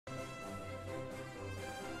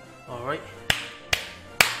Alright.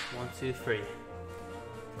 1, 2, 3.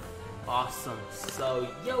 Awesome. So,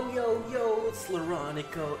 yo, it's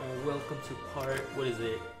Loronico, and welcome to part, what is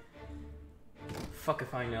it? Fuck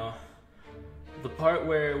if I know. The part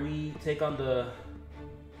where we take on the,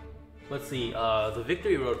 let's see, the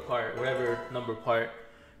Victory Road part, whatever number part.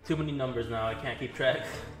 Too many numbers now, I can't keep track.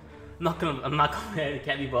 I'm not gonna, I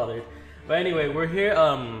can't be bothered. But anyway, we're here,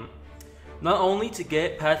 not only to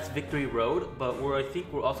get past Victory Road, but I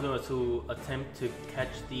think we're also going to attempt to catch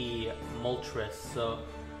the Moltres. So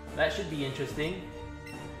that should be interesting.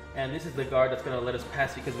 And this is the guard that's going to let us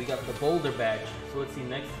pass because we got the Boulder badge. So let's see,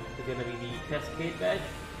 next is going to be the Cascade badge.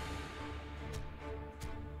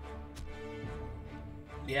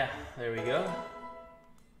 Yeah, there we go.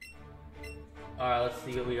 Alright, let's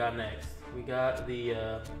see what we got next. We got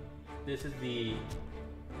the, this is the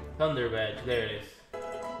Thunder badge. There it is.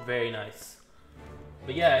 Very nice.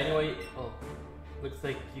 But yeah, anyway, oh, looks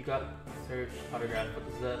like you got search autograph.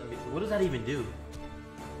 What does that even do?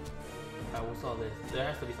 Alright, what's all this? There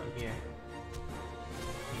has to be something here.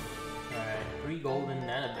 Alright, 3 golden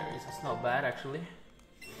nanoberries. That's not bad, actually.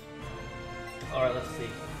 Alright, let's see.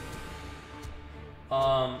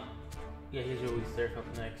 Yeah, here's where we surf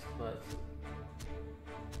up next, but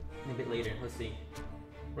a bit later. Let's see.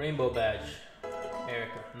 Rainbow badge.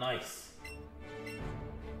 Erica. Nice.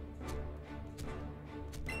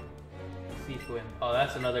 Sequin. Oh,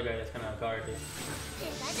 that's another guy that's gonna guard it.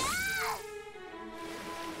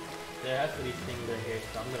 There has to be things right here,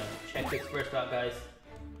 so I'm gonna check this first out, guys.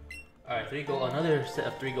 Alright, 3 gold. Another set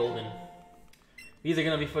of 3 golden. These are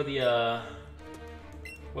gonna be for the,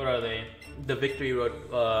 what are they? The Victory Road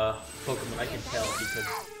Pokemon, I can tell, because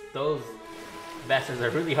those bastards are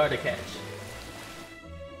really hard to catch.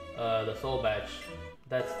 The Soul Badge.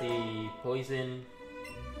 That's the Poison.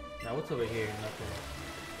 Now what's over here? Nothing.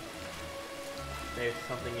 There's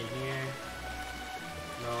something in here.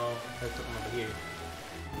 No, there's something over here.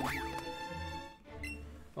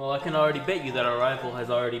 Well, I can already bet you that our rival has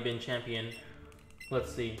already been championed.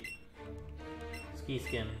 Let's see. Ski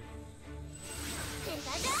Skin.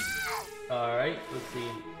 Alright, let's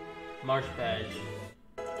see. Marsh Badge.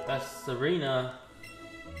 That's Serena.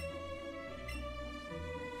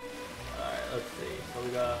 Alright, let's see. So we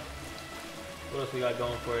got... What else we got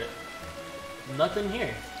going for it? Nothing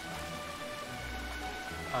here.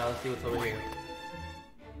 Alright, let's see what's over here.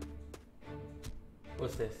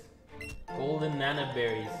 What's this? Golden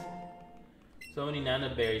Nanoberries. So many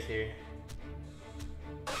Nanoberries here.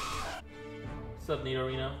 What's up,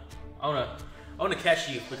 Nidorino? I wanna catch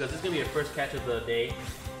you because this is gonna be your first catch of the day.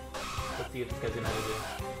 Let's see what this guy's gonna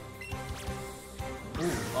do.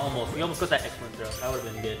 Ooh, almost. We almost got that excellent throw. That would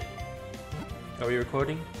have been good. Are we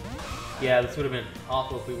recording? Yeah, this would have been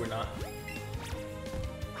awful if we were not.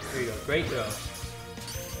 Here you go. Great throw.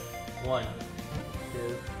 1,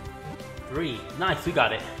 2, 3. Nice, we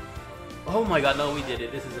got it. Oh my god, no, we did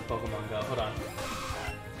it. This is a Pokemon Go. Hold on.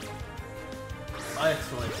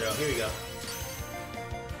 Excellent throw. Here we go.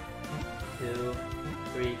 2,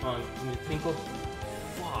 3. Come on, give me the twinkle.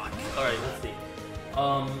 Fuck. Alright, let's see.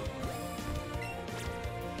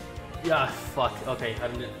 Yeah, fuck. Okay, I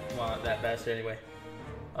didn't want that bastard anyway.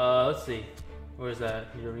 Let's see. Where's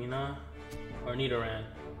that? Nidorina? Or Nidoran?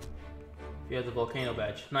 You have the Volcano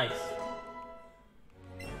badge. Nice.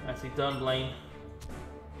 Nicely done, Blaine.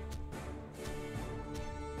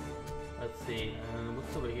 Let's see.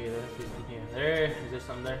 What's over here? Let's see something here. There. Is there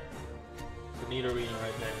something there? It's a Nidorina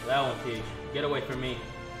right there. That one's huge. Get away from me.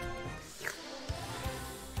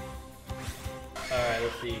 Alright,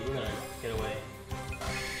 let's see. We're gonna get away.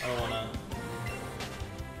 I don't wanna...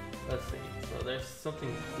 Let's see. So there's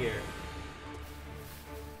something here.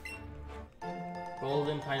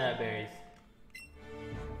 Golden pineapple berries.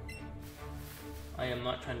 I am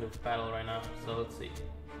not trying to battle right now, so let's see.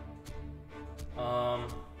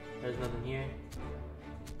 There's nothing here.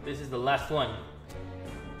 This is the last one.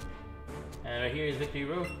 And right here is Victory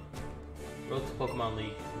Road. Road to Pokemon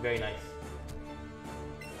League. Very nice.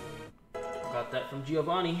 Got that from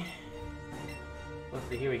Giovanni. Let's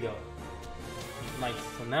see, here we go. Nice.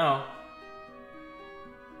 So now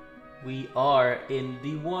we are in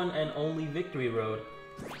the one and only Victory Road.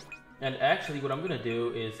 And actually what I'm gonna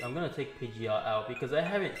do is I'm gonna take Pidgeot out because I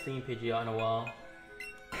haven't seen Pidgeot in a while.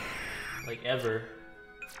 Like ever.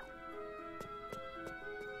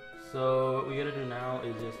 So what we gotta do now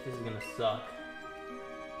is just, this is gonna suck.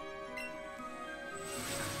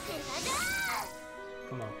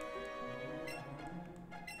 Come on.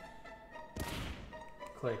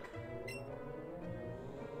 Click.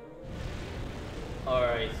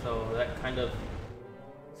 Alright, so that kind of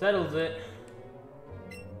settles it.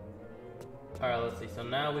 Alright, let's see. So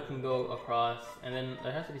now we can go across, and then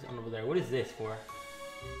there has to be something over there. What is this for?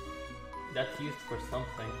 That's used for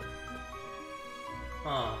something.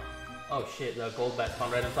 Huh. Oh shit, the gold bat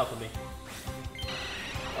spawned right on top of me.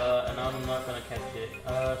 And I'm not gonna catch it.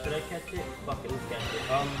 Should I catch it? Fuck it, let's catch it.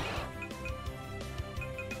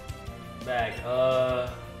 Bag.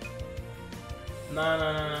 No,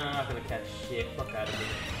 I'm not gonna catch shit. Fuck out of here.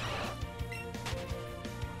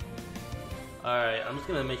 Alright, I'm just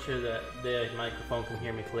gonna make sure that the microphone can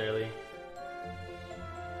hear me clearly.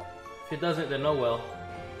 If it doesn't, then oh well.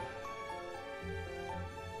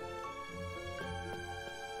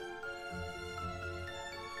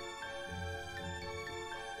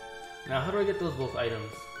 Now, how do I get those both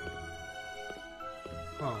items?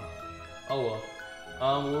 Huh. Oh well.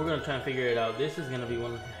 We're gonna try and figure it out. This is gonna be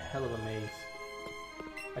one hell of a maze.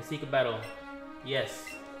 I seek a battle. Yes.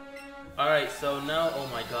 Alright, so now, oh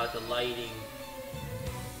my god, the lighting.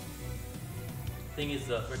 Thing is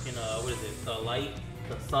the freaking, what is it? The light,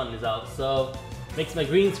 the sun is out, so makes my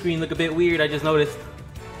green screen look a bit weird, I just noticed.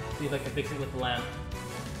 See if I can fix it with the lamp.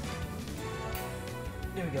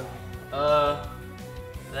 There we go.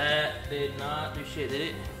 That did not do shit, did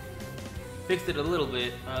it? Fixed it a little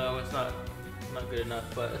bit. It's not good enough,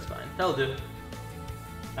 but it's fine. That'll do.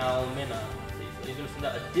 Almina. Let's see, so he's gonna send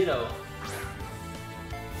out a Ditto.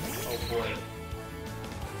 Oh boy.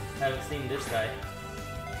 Haven't seen this guy.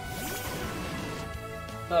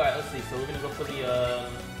 Alright, let's see. So we're gonna go for the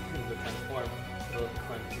transform. The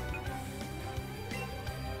cleanse.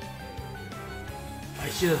 I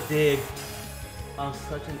should have digged. I'm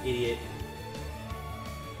such an idiot.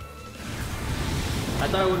 I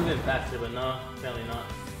thought it would have been faster, but no, apparently not.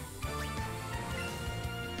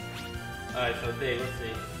 Alright, so dig, let's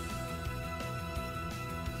see.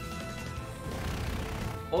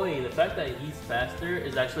 Oi, the fact that he's faster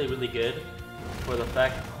is actually really good. For the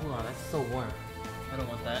fact, hold on, that's so warm. I don't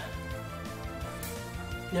want that.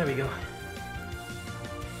 There we go.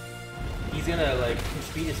 He's gonna, like, his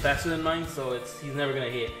speed is faster than mine, so he's never gonna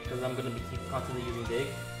hit, because I'm gonna be constantly using dig.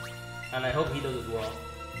 And I hope he does as well.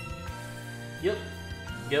 Yep,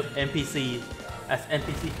 NPC. That's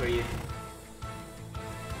NPC for you.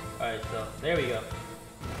 Alright, so there we go.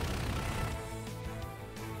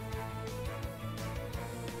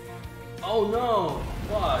 Oh no!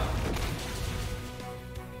 Fuck.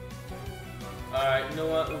 Alright, you know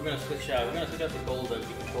what? We're gonna switch out. We're gonna switch out to Golduck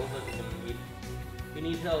because Golduck is gonna need. We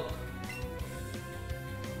need help.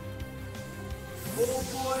 Oh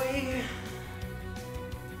boy!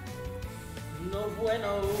 No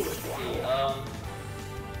bueno. Let's see.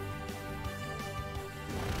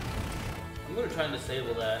 I'm gonna try and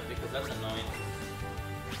disable that because that's annoying.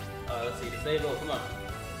 Let's see, disable, come on.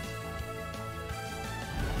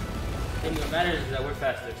 I think what matters is that we're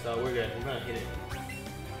faster, so we're good. We're gonna hit it.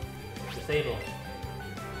 Disable.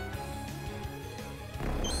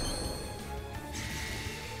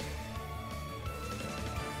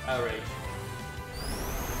 Outrage.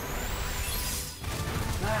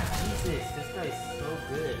 Ah, Jesus, this guy's so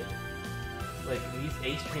good. Like, these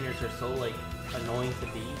ace trainers are so, like, annoying to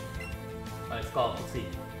beat. Alright, let's go. Let's see.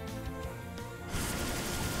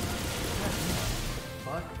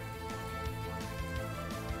 Fuck.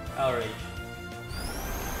 Outrage.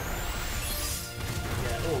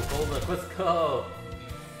 Yeah, oh, Golduck, let's go!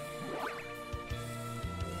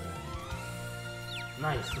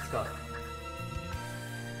 Nice, let's go.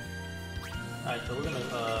 Alright, so we're gonna,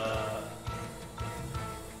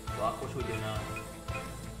 block. What should we do now?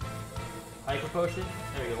 Hyper Potion?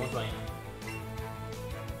 There we go, 120.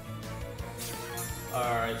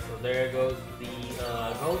 Alright, so there goes the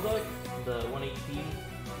Golduck, the 1 HP.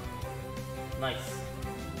 Nice.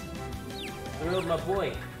 Thrilled my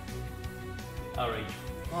boy. Outrage.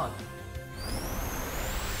 Fuck.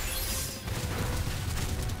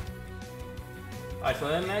 Alright, so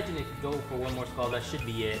I imagine if you go for one more skull, that should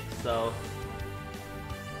be it. So,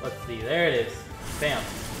 let's see. There it is. Bam.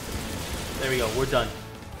 There we go. We're done.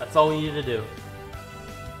 That's all we needed to do.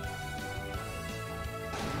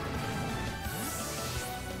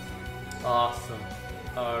 Awesome.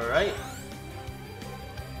 Alright.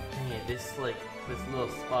 Dang it, this little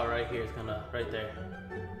spot right here is gonna, right there.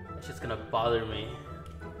 It's just gonna bother me.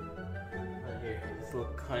 Right here. This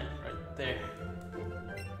little cunt right there.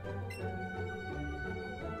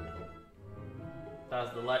 That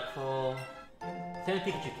was delightful. 10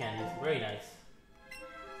 Pikachu candies. Very nice.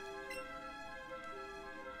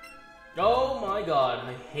 Oh my god,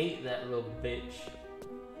 I hate that little bitch.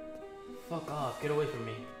 Fuck off, get away from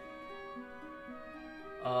me.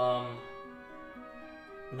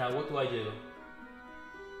 Now what do I do?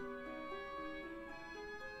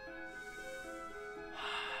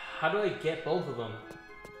 How do I get both of them?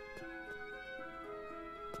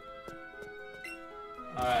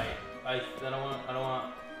 Alright, I don't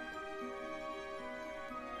want.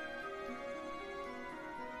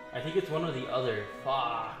 I think it's one or the other.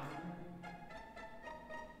 Fuck.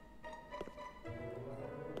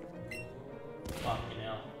 Fucking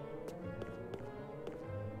hell.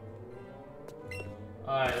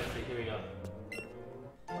 Alright, let's see, here we go.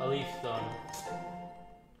 A leaf stone.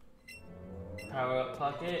 Power up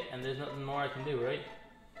pocket, and there's nothing more I can do, right?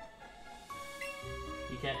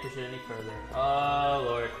 You can't push it any further. Oh,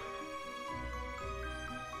 Lord.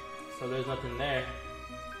 So there's nothing there.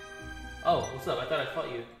 Oh, what's up? I thought I fought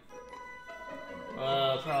you.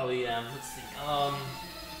 Probably am. Let's see.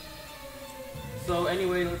 So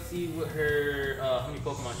anyway, let's see what her, how many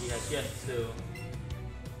Pokemon she has. She has 2.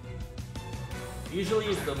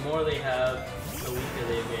 Usually, the more they have, the weaker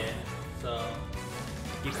they get. So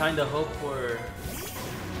you kind of hope for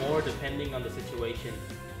more depending on the situation.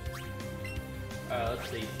 Alright, let's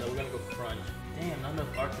see. So we're gonna go Crunch. Damn, not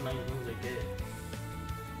enough Arcanine moves I get.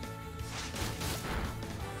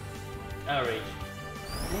 Outrage.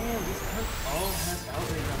 Damn, these cards all have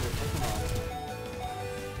Outrage on their Pokemon.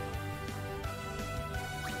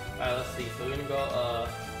 Alright, let's see. So we're gonna go,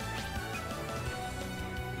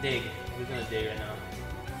 Dig. We're gonna dig right now.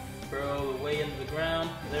 Burrow way into the ground.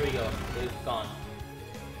 There we go. It's gone.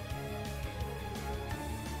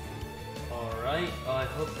 Alright. Oh, I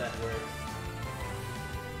hope that works.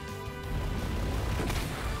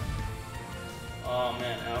 Oh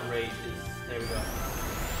man, Outrage is... There we go.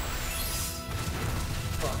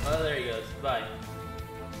 Oh, there he goes. Bye.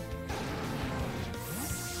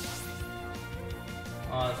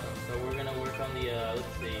 Awesome. So we're gonna work on the,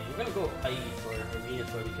 let's see. We're gonna go Ivysaur or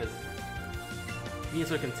Venusaur because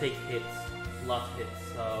Venusaur can take hits. Lots of hits,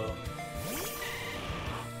 so...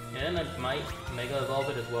 And I might Mega Evolve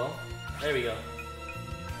it as well. There we go.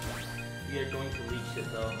 We are going to leech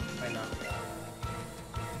it though, right now.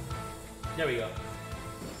 There we go.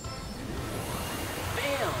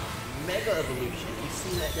 Bam! Mega Evolution. You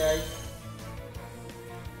see that, guys?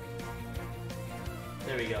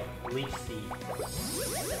 There we go. Leech Seed.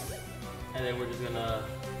 And then we're just gonna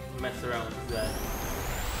mess around with that.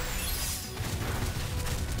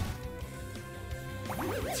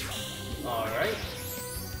 Alright.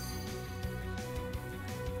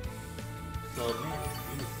 So, man,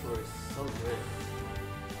 this Venusaur is so good.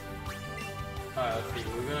 Alright, let's see.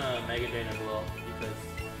 We're gonna Mega Drain as well because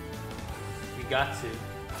we got to.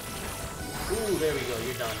 Ooh, there we go.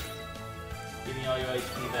 You're done. Give me all your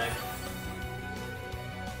HP back.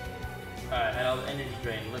 Alright, and I'll Energy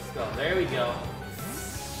Drain. Let's go. There we go.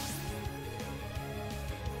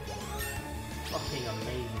 Fucking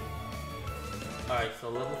amazing. Alright, so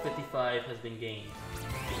level 55 has been gained.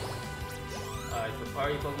 Alright, so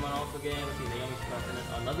party Pokemon also gained. Let's see, Naomi's confident.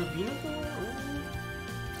 Another Venusaur? Ooh.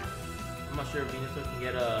 I'm not sure if Venusaur can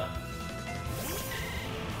get a...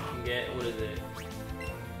 what is it?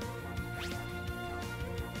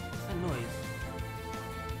 What's that noise?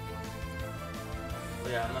 So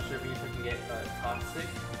yeah, I'm not sure if Venusaur can get Toxic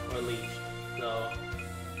or Leech. So...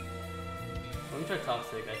 Let me try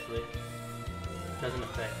Toxic, actually. Doesn't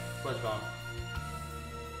affect. Sludge Bomb.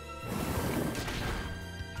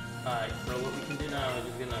 Alright, so what we can do now is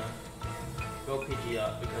just gonna go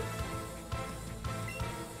Pidgeot because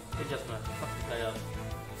it's just gonna fuck this guy up.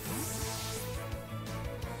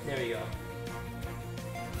 There we go.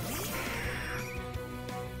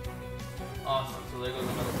 Awesome, so there goes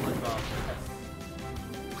another Sludge Bomb. Yes.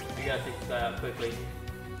 We gotta take this guy out quickly.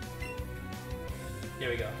 There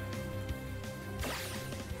we go.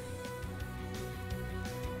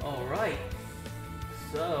 Alright.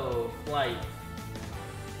 So, Flight.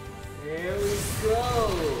 There we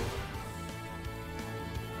go!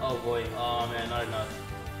 Oh boy, oh man, not enough.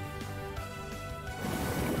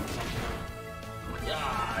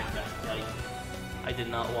 Yeah, I did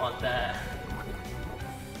not want that.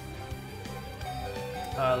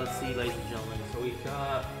 Let's see, ladies and gentlemen. So we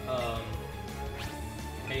got,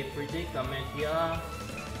 a Predict, Amentia.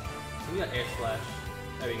 So we got Air Slash.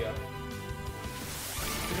 There we go.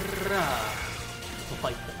 Oh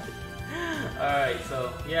my god. Alright,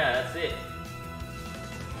 so yeah, that's it.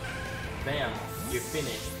 Bam, you're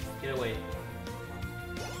finished. Get away.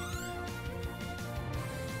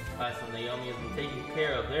 Alright, so Naomi has been taken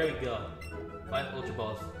care of. There we go. 5 Ultra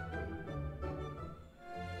Balls.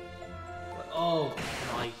 Oh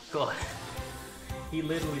my god. He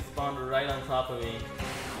literally spawned right on top of me.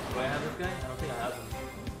 Do I have this guy? I don't think I have him.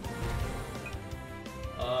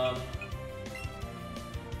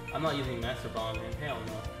 I'm not using Master Bomb, man. Hell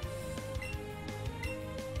no.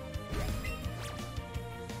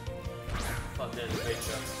 fuck, that is a great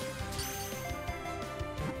show.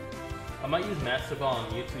 I might use Master Ball on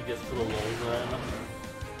YouTube just for the lulz or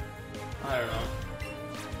I don't know.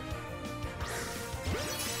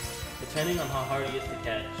 Depending on how hard he is to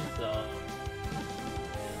catch, so.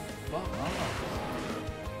 Fuck off.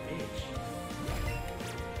 Bitch.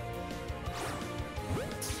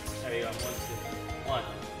 There you go, 1, 2. 1,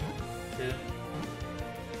 2.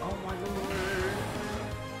 Oh my lord.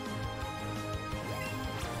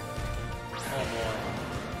 Oh boy.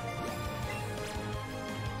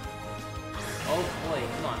 Oh boy,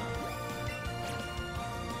 come on.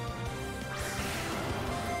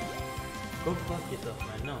 Go fuck yourself,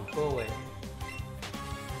 man. No, go away.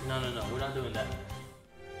 No, we're not doing that.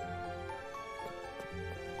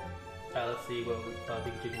 Alright, let's see what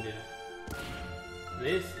Pikachu can do.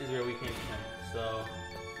 This is where we came from, so...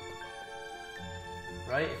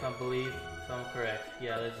 Right, if I'm correct.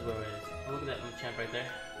 Yeah, this is where it is. Oh, look at that champ right there.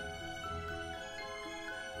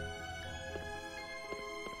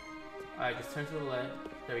 Alright, just turn to the left.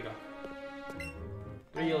 There we go.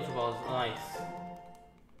 3 Ultra Balls, nice.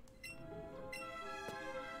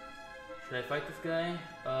 Should I fight this guy?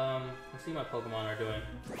 Let's see what my Pokemon are doing.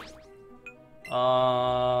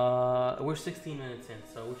 We're 16 minutes in,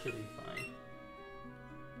 so we should be fine.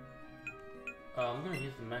 I'm gonna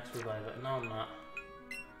use the Max Revive, but no I'm not.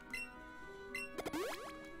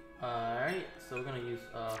 Alright, so we're gonna use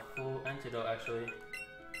full antidote actually.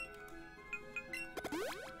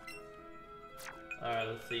 Alright,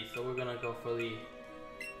 let's see. So we're gonna go for the...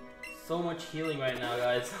 So much healing right now,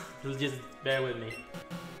 guys. Just bear with me.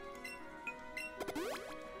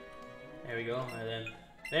 There we go, and then...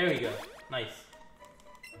 There we go. Nice.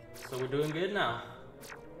 So we're doing good now.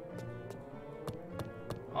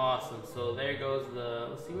 Awesome. So there goes the...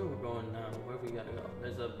 Let's see where we're going now. Where we gotta go?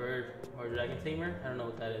 There's a bird or dragon tamer. I don't know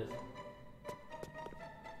what that is.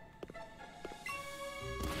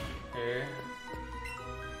 There.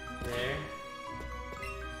 There.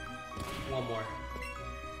 One more.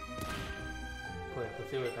 Quick, let's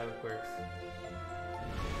see what type it works.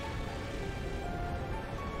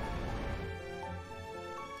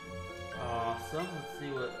 Awesome, let's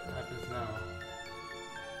see what happens now.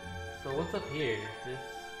 So what's up here? This...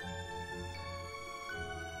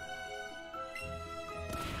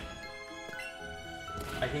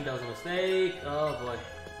 I think that was a mistake. Oh boy.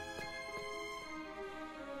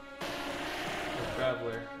 The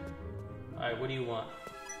Traveler. Alright, what do you want?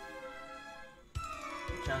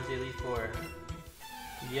 Challenge Elite 4.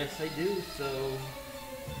 Yes, I do, so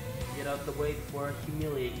get out the way before I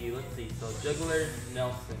humiliate you. Let's see, so Juggler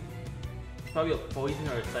Nelson. It's probably a poison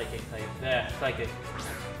or a psychic type. Yeah, psychic.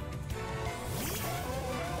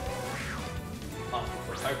 Awesome,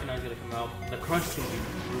 so Arcanine is gonna come out. The crunch is gonna be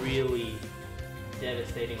really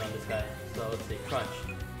devastating on this guy. So let's see, crunch.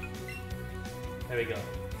 There we go.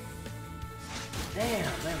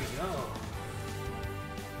 Damn, there we go.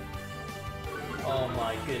 Oh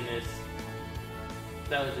my goodness.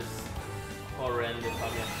 That was just horrendous,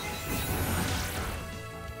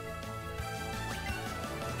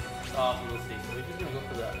 Awesome, let's see. So we're just gonna go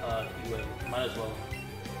for that keyword. Might as well.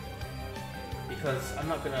 Because I'm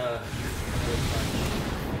not gonna use punch.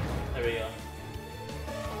 There we go.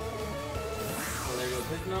 So there goes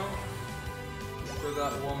Hypno. Still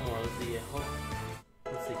got one more. Let's see.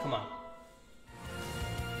 Let's see, come on.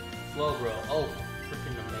 Slowbro. Oh,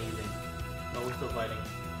 freaking amazing. No, we're still fighting.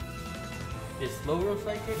 Is Slowbro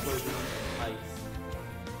psychic or is it ice?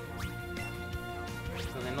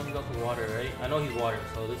 Because I know he's also water, right? I know he's water,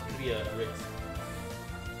 so this could be a risk.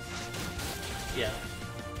 Yeah.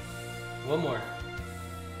 One more.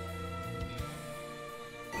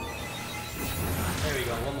 There we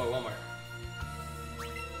go, one more.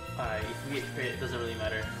 Alright, if we get crit, it doesn't really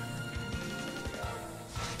matter.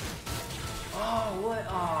 Oh, what?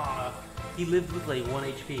 Ah, he lived with like 1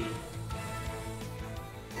 HP.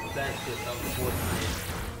 That's just unfortunate.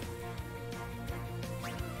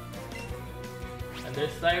 And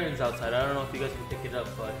there's sirens outside. I don't know if you guys can pick it up,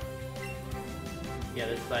 but yeah,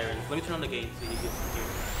 there's sirens. Let me turn on the game so you can hear.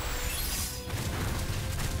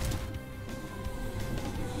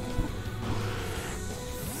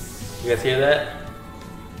 You guys hear that?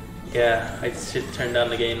 Yeah, I should turn down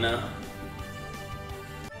the game now.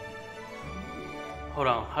 Hold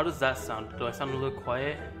on, how does that sound? Do I sound a little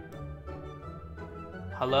quiet?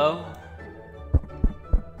 Hello?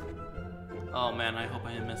 Oh man, I hope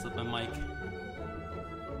I didn't mess up my mic.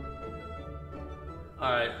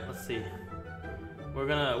 Alright, let's see. We're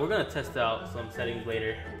gonna test out some settings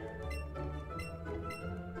later.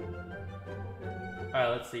 Alright,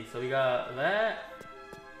 let's see. So we got that.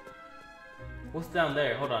 What's down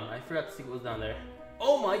there? Hold on, I forgot to see what was down there.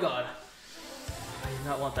 Oh my god! do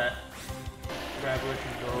not want that Graveler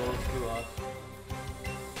to go screw off.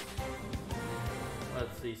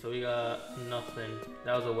 Let's see, so we got nothing.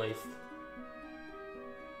 That was a waste.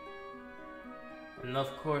 And of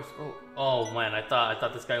course, oh man, I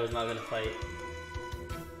thought this guy was not gonna fight.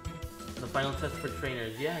 The final test for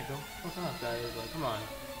trainers. Yeah, go fuck off, guys. Like, come on.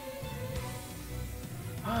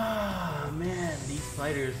 Ah, man, these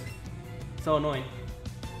fighters. So annoying.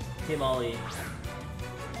 Hitmonlee.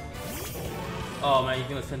 Oh man, he's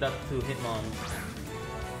gonna send up to Hitmon.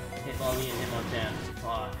 Hitmonlee and Hitmonchan.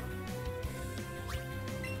 Fuck.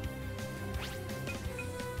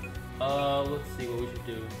 Let's see what we should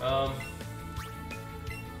do.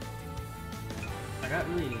 I got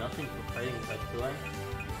really nothing for fighting this, do I?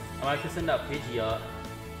 I could send out Pidgeot.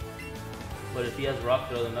 But if he has Rock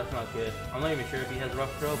Throw, then that's not good. I'm not even sure if he has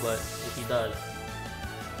Rock Throw, but if he does,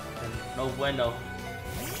 then no bueno.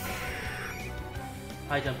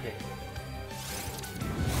 High jump kick.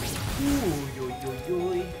 Ooh, yo yo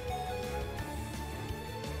yo.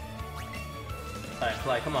 Alright,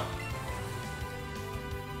 fly, come on.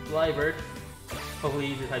 Fly, bird. Hopefully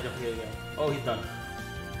he uses high jump kick again. Oh, he's done.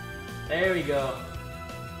 There we go.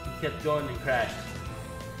 He kept going and crashed.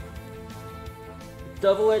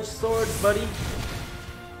 Double-edged sword, buddy.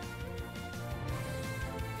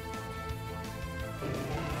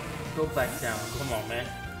 Go back down. Come on, man.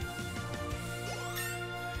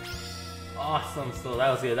 Awesome. So that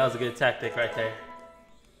was good. That was a good tactic right there.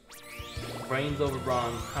 Brains over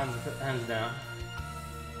bronze. Hands down.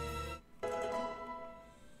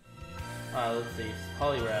 Let's see.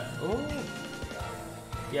 Poliwrath. Oh.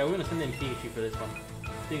 Yeah, we're gonna send in Pikachu for this one.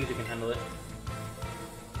 Pikachu can handle it.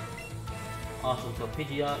 Awesome, so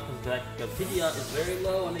Pidgeot comes back because Pidgeot is very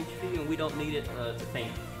low on HP and we don't need it to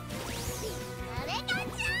faint.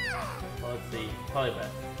 So let's see,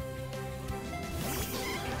 Poliwrath.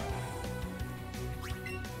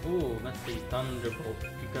 Ooh, let's see, Thunderbolt,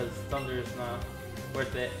 because Thunder is not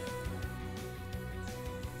worth it.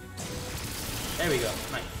 There we go,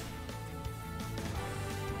 nice.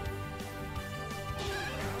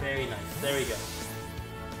 Very nice, there we go.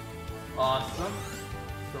 Awesome.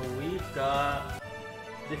 So we've got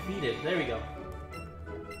defeated. There we go.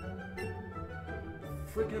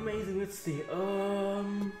 Freaking amazing. Let's see.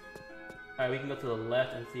 Alright, we can go to the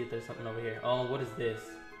left and see if there's something over here. Oh, what is this?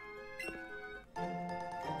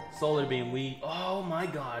 Solar Beam. Oh my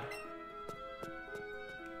god.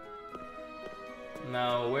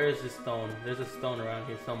 Now, where is this stone? There's a stone around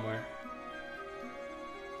here somewhere.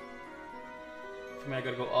 So I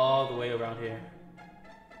gotta go all the way around here.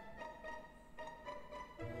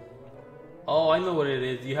 Oh, I know what it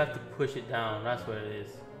is. You have to push it down. That's what it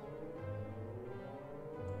is.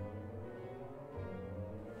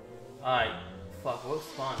 Alright. Fuck, what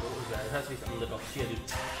spawn? What was that? It has to be something little. Shit, dude.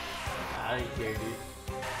 I didn't care, dude.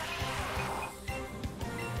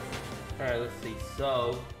 Alright, let's see.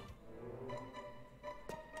 So.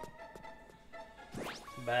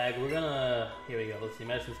 Bag. We're gonna. Here we go. Let's see.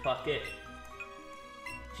 Medicine's Pocket.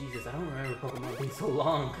 Jesus, I don't remember Pokemon being so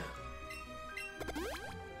long.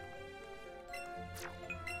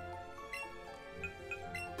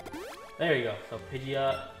 There we go. So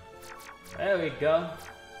Pidgeot. There we go.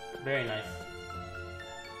 Very nice.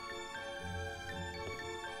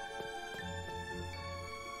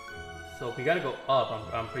 So we gotta go up.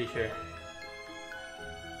 I'm pretty sure.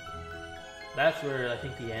 That's where I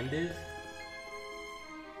think the end is.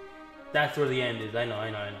 That's where the end is. I know.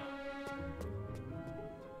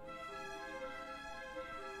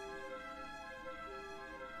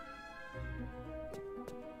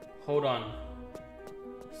 Hold on.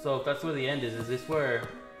 So if that's where the end is this where...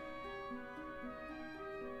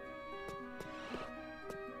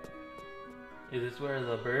 Is this where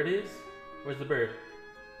the bird is? Where's the bird?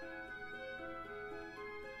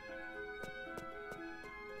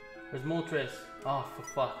 Where's Moltres? Oh, for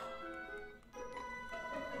fuck.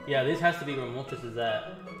 Yeah, this has to be where Moltres is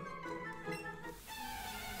at.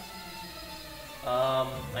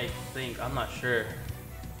 I think. I'm not sure.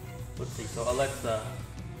 Let's see. So Alexa...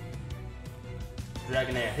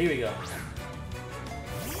 Dragonair, here we go.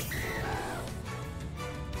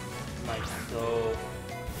 Nice, so...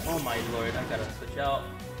 Oh my lord, I gotta switch out.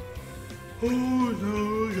 Oh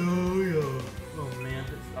man,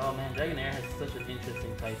 Dragonair has such an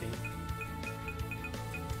interesting typing.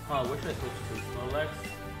 Huh, where should I switch to? Snorlax?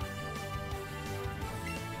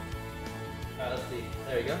 Alright, let's see.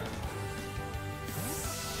 There we go.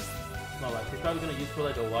 Snorlax, he's probably gonna use for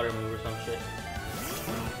like a water move or some shit.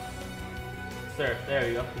 Sir, there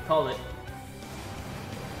we go. We called it.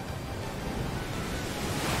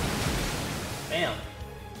 Bam.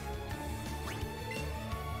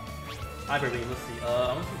 Hyper Beam, let's see.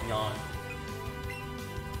 I want to yawn.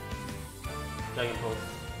 Dragon Pulse.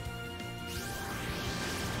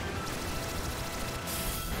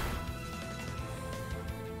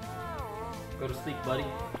 Go to sleep, buddy.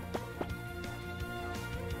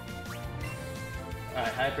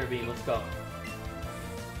 Alright, Hyper Beam, let's go.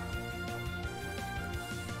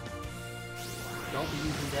 Don't be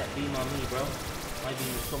using that beam on me, bro. My beam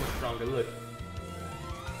is so much stronger, look.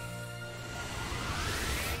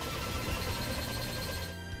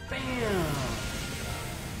 Bam!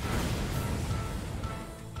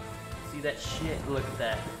 See that shit? Look at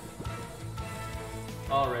that.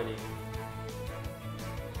 Already.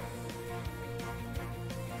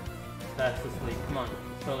 Fast asleep. Come on.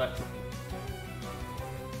 So that's.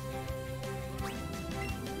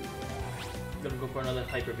 Gonna go for another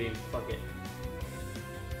Hyper Beam. Fuck it.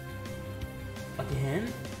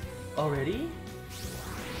 Again? Already?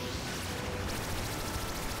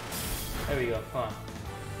 There we go. Come on.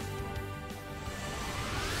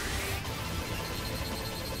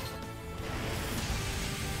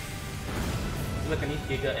 Look, I need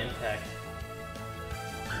Giga Impact.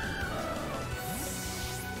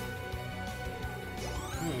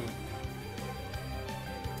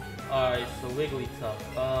 Alright, so Wigglytuff.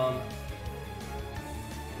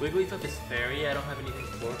 Wigglytuff is Fairy. I don't have anything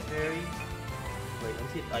for Fairy. Wait, let me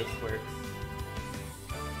see if Ice works.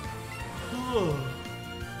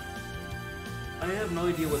 I have no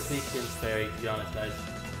idea what's weak against Fairy, to be honest, guys.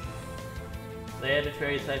 They added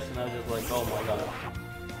Fairy types and I was just like, oh my god.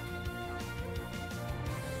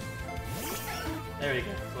 There we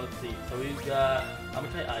go, so let's see. So we've got... I'm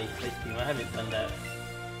gonna try Ice Beam. I haven't done that.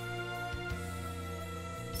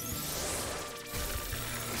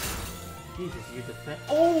 Jesus, you defend.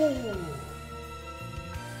 Oh!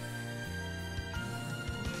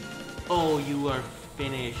 Oh, you are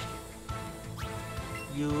finished.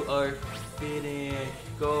 You are finished.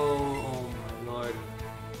 Go. Oh my lord.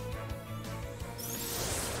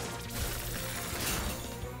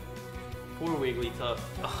 Poor Wigglytuff.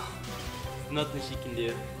 Oh, nothing she can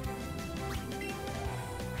do.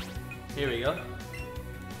 Here we go.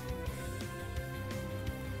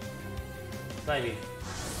 Psybeam.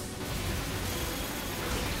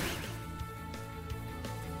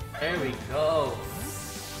 There we go.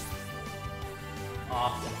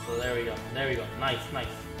 Awesome. So there we go. There we go. Nice,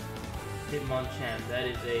 nice. Hitmonchan. That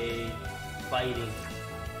is a fighting.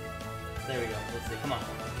 There we go. Let's see. Come on.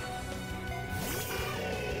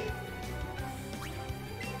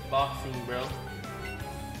 Boxing, bro.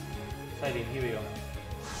 Fighting. Here we go.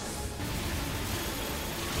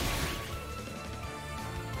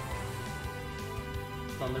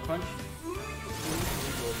 Thunder Punch.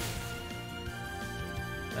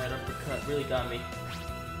 That uppercut really got me.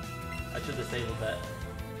 I should have disabled that.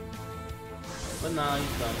 But nah,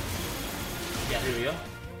 he's done. Yeah, here we go.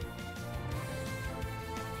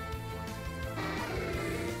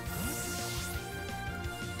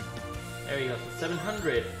 There we go. So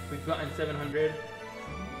 700. We've gotten 700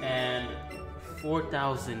 and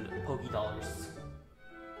 4,000 Pokédollars.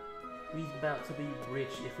 We're about to be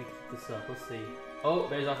rich if we keep this up. Let's see. Oh,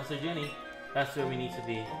 there's Officer Jenny. That's where we need to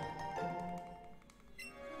be.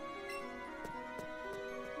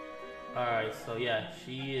 Alright, so yeah,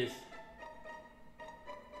 she is...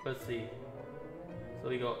 Let's see. So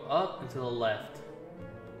we go up and to the left.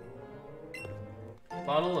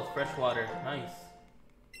 Bottle of fresh water. Nice.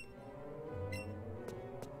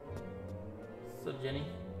 What's up, Jenny?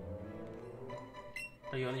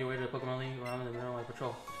 Are you on your way to the Pokemon League? Well, I'm in the middle of my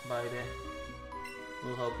patrol. Bye there.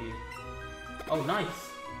 We'll help you. Oh,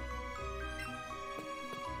 nice!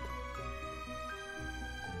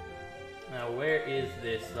 Now, where is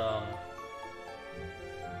this, Wow,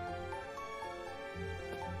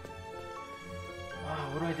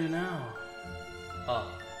 what do I do now?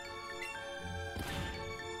 Up.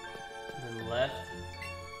 Then left.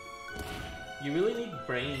 You really need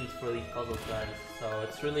brains for these puzzles, guys. So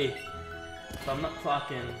it's really... So I'm not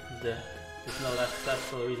talking just know that's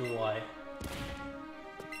the reason why.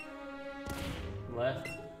 Left.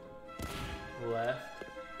 Left.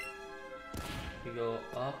 We go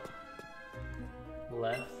up.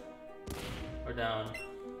 Left. Or down.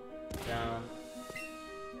 Down.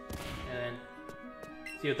 And then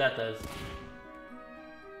see what that does.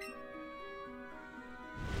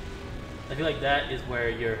 I feel like that is where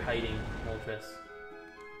you're hiding, Moltres.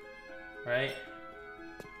 Right?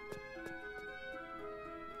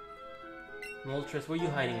 Moltres, where you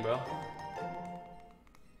hiding, bro?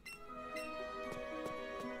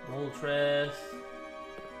 Moltres.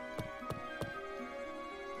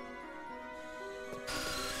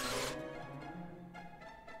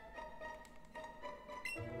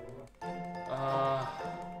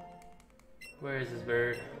 this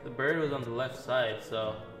bird? The bird was on the left side,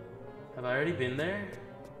 so... Have I already been there?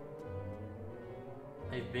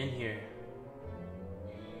 I've been here.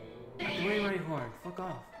 Wait, right horn. Fuck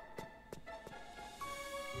off.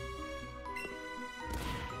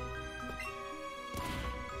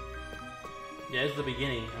 Yeah, it's the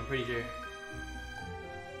beginning, I'm pretty sure.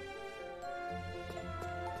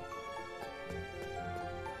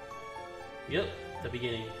 Yep, the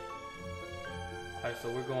beginning. Alright, so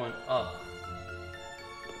we're going up.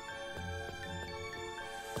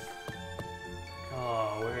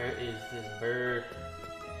 Oh, where is this bird?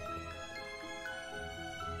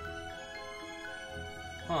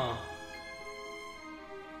 Huh.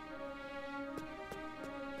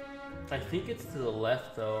 I think it's to the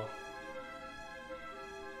left though.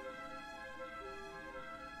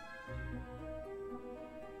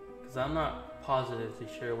 Cause I'm not positively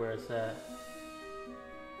sure where it's at.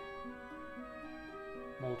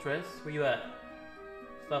 Moltres, where you at?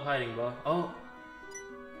 Stop hiding, bro. Oh!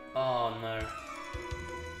 Oh no.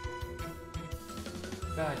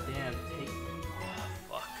 God damn, take... Oh,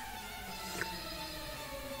 fuck.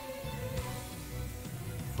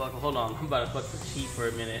 Fuck, hold on. I'm about to fuck the cheat for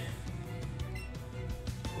a minute.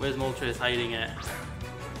 Where's Moltres hiding at?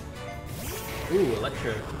 Ooh,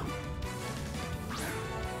 Electro.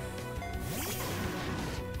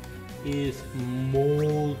 Is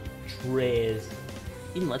Moltres.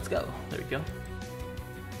 And let's go. There we go.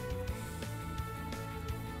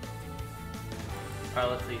 Alright,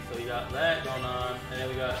 let's see. So we got that going on, and then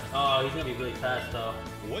we got... Oh, he's gonna be really fast though.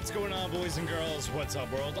 What's going on, boys and girls? What's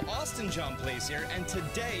up, world? Austin John Plays here, and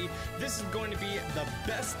today, this is going to be the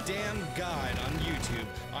best damn guide on YouTube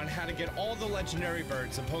on how to get all the legendary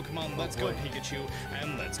birds in Pokemon Let's Go Pikachu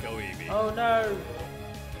and Let's Go Eevee. Oh no!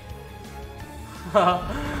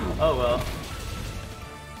 Oh well.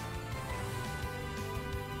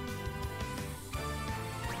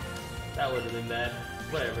 That would have been bad.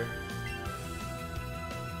 Whatever.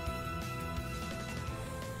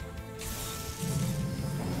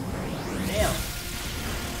 Damn!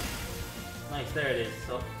 Nice, there it is.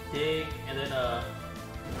 So, dig, and then,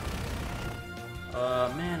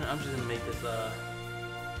 man, I'm just gonna make this,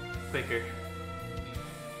 quicker.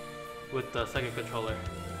 With the second controller.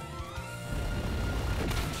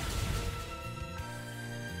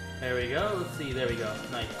 There we go, let's see, there we go.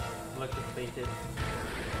 Nice. Electric painted.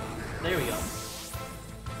 There we go.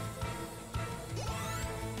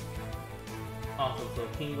 Awesome, so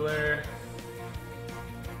Kingler.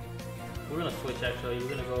 We're gonna switch actually. We're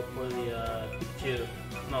gonna go for the Pikachu.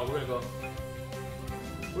 No, we're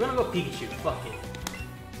gonna go Pikachu. Fuck it.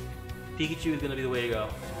 Pikachu is gonna be the way to go.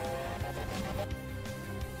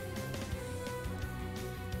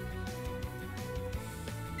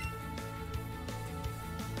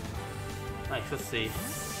 Nice, let's see.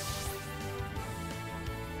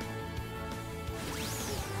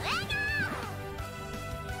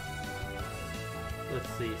 Let's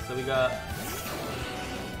see, so we got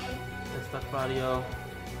stock audio.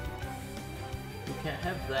 We can't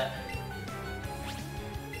have that.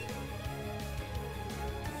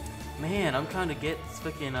 Man, I'm trying to get this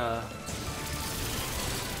fucking come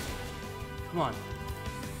on.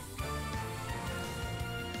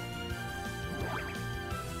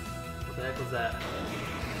 What the heck was that?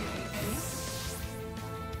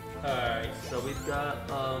 Alright, so we've got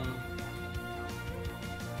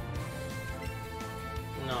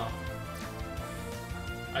no.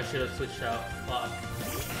 I should have switched out. Fuck.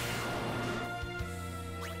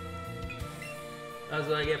 That's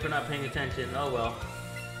what I get for not paying attention. Oh well.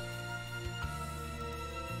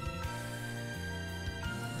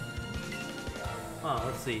 Oh,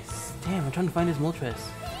 let's see. Damn, I'm trying to find his Moltres.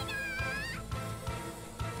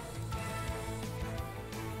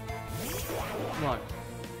 Come on.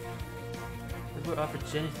 That's where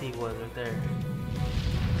Opportunity was right there.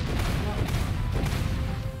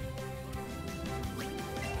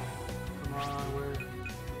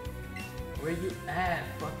 Where you at,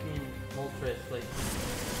 fucking Moltres? Like,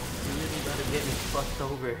 you really gotta get me fucked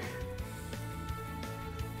over.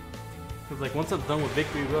 Cause like, once I'm done with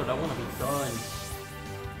Victory Road, I wanna be done.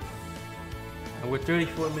 And we're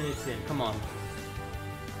 34 minutes in, come on.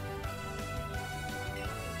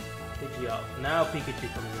 Pidgey out. Now Pikachu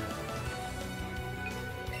comes in.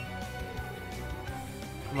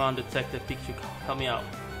 Come on, Detective Pikachu, help me out.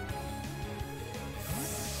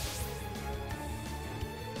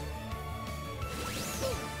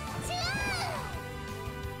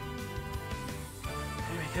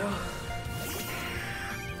 Go.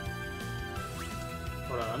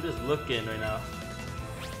 Hold on, I'm just looking right now.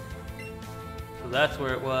 So that's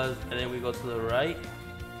where it was, and then we go to the right.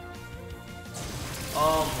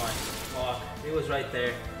 Oh my, Fuck. It was right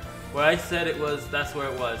there. Where I said it was, that's where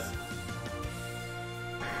it was.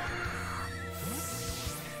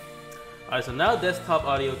 Alright, so now desktop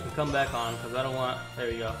audio can come back on because I don't want. There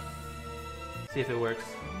we go. See if it works.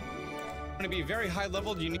 To be very high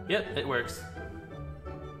level, you need. Yep, it works.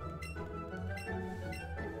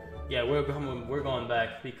 Yeah, we're going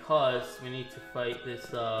back because we need to fight this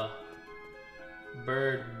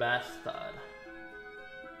bird bastard.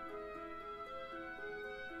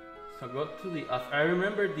 So go up to the. I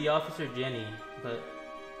remembered the officer Jenny, but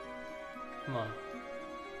come on.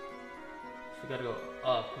 So we gotta go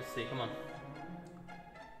up. Let's see. Come on.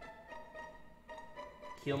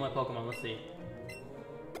 Kill my Pokemon. Let's see.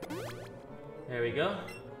 There we go.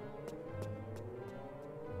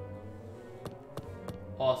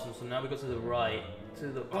 Awesome. So now we go to the right. To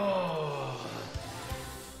the. Oh!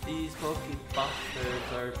 These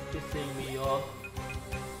Pokebusters are pissing me off.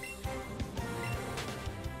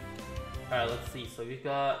 Alright, let's see. So we've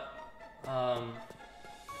got.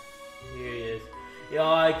 Here he is. Yeah,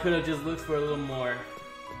 I could have just looked for a little more.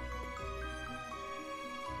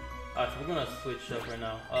 Alright, so we're gonna switch up right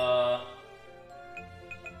now.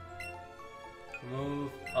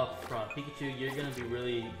 Move up front. Pikachu, you're gonna be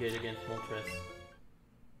really good against Moltres.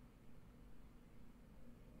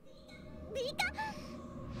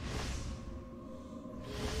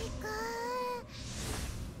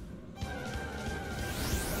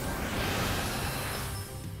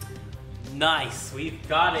 Nice, we've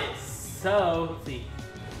got it. So, let's see.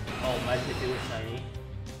 Oh, imagine if it was shiny.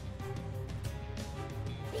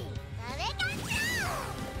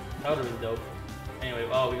 That would have been dope. Anyway,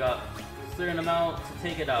 oh, we got a certain amount to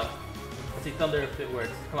take it out. Let's see Thunder if it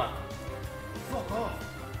works. Come on. Fuck off.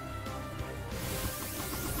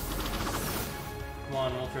 Come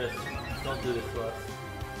on, Moltres. Don't do this to us.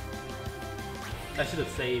 I should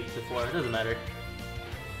have saved before. It doesn't matter.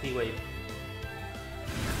 Heat wave.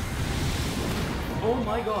 Oh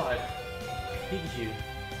my god. Pikachu.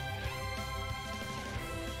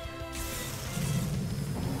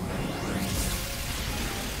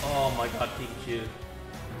 Oh my god, Pikachu.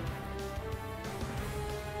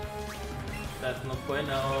 That's no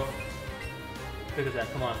bueno. Look at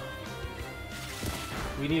that, come on.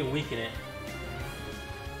 We need to weaken it.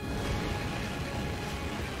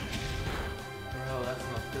 Bro, that's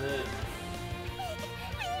not good.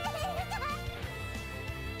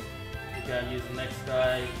 We gotta use the next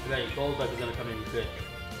guy. We got your Golduck is gonna come in good.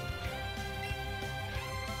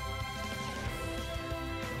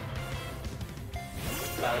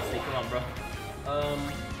 Let's see, come on, bro.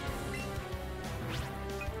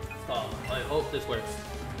 Stop. I hope this works.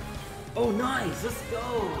 Oh, nice! Let's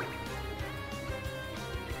go!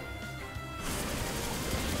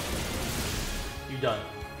 You're done.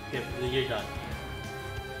 Okay, you're done.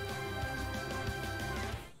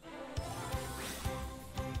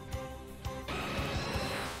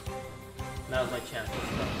 Now's my chance.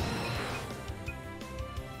 Let's go.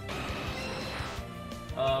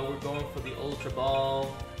 We're going for the Ultra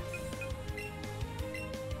Ball.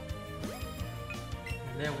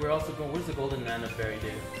 And then we're also going. What does the Golden Mana Berry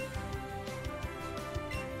do?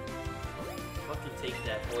 Fucking take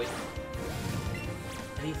that, boy.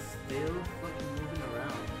 And he's still fucking moving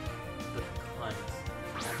around. The cunt.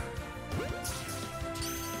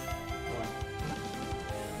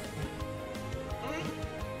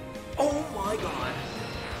 Oh my god!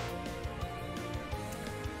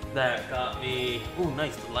 That got me. Oh,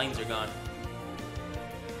 nice. The lines are gone.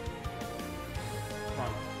 Come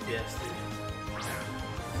on, yes, dude.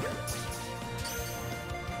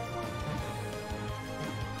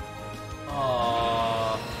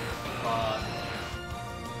 Oh, fuck.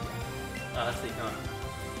 Let's see, come on.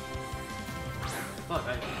 Fuck, I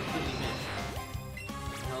completely missed.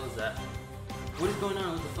 What the hell is that? What is going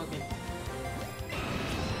on with the fucking...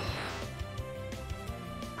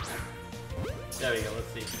 There we go,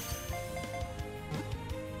 let's see.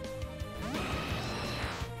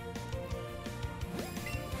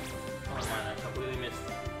 Oh man, I completely missed.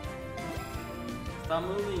 Stop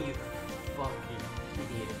moving, you fucking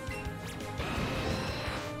idiot.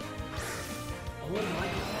 Oh my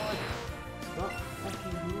god! Stop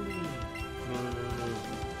fucking moving! No.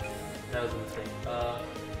 That was a mistake.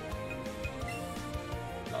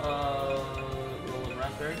 Rolling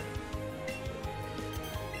raspberry.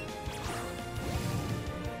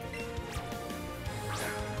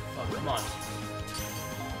 Oh, come on.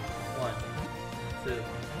 1, 2.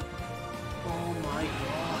 Oh my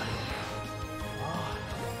god. Oh.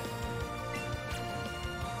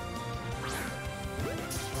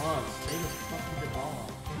 Come on, stay the fucking ball.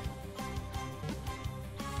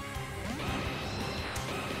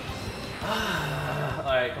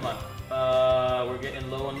 Alright, come on. god, we're getting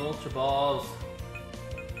low on Ultra Balls.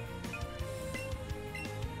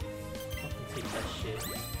 Fucking take that shit.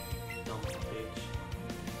 Dumb bitch.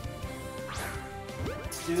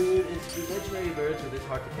 Dude, it's the legendary birds are this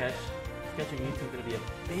hard to catch. Catching Mewtwo is gonna be a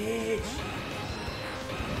bitch.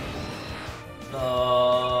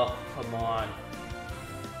 Oh, come on.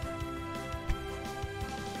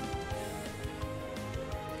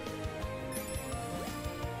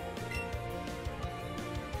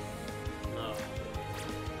 No.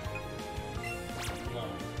 No.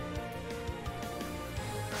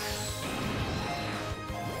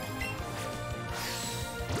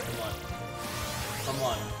 Come on. Come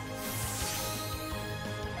on.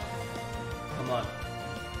 Come on.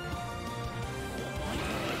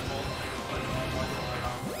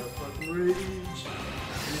 Rage!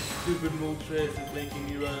 This stupid Moltres is making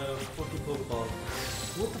me run out of fucking Pokeballs.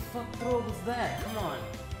 What the fuck throw was that? Come on.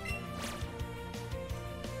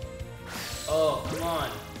 Oh, come on.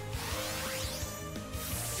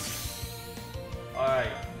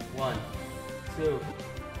 Alright. 1, 2.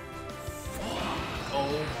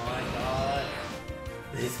 Oh my god.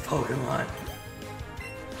 This Pokemon.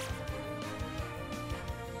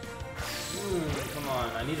 Come on.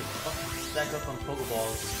 I need to fucking stack up on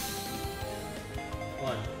Pokeballs.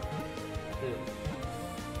 1, 2,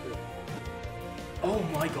 3. Oh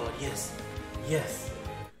my god, yes. Yes.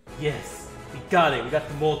 Yes. We got it. We got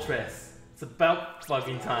the Moltres. It's about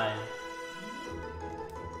fucking time.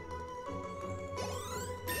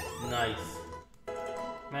 Nice.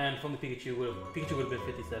 Man, if only Pikachu would have been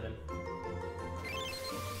 57.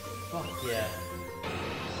 Fuck yeah.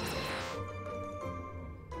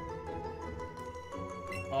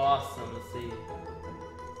 Awesome, let's see.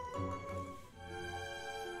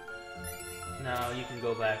 Now you can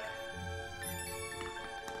go back.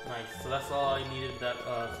 Nice, so that's all I needed that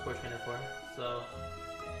sports trainer for. So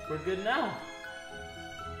we're good now.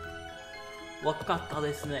 Wakatta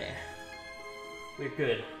desu ne. We're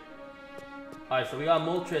good. Alright, so we got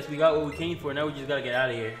Moltres, we got what we came for, now we just gotta get out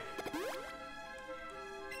of here.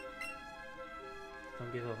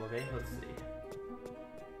 Don't give up, okay? Let's see.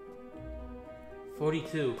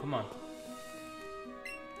 42, come on.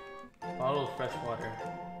 Bottle of fresh water.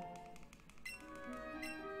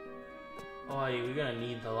 Oh, yeah, we're gonna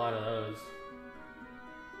need a lot of those.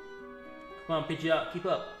 Come on, pitch it out, keep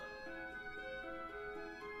up.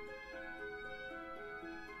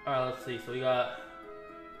 Alright, let's see, so we got...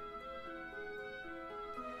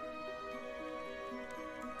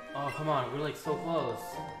 Oh, come on, we're like so close.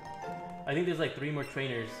 I think there's like 3 more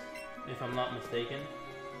trainers, if I'm not mistaken.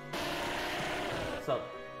 What's up?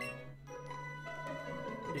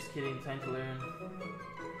 Just kidding, time to learn.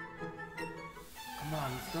 Come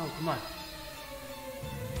on, let's go, come on.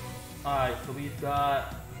 Alright, so we've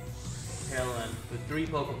got Carolyn with 3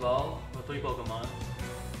 Pokeballs, or 3 Pokemon.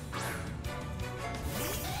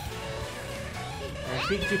 And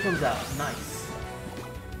Pikachu comes out, nice.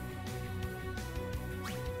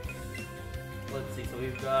 Let's see, so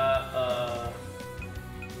we've got,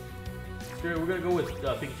 we're gonna go with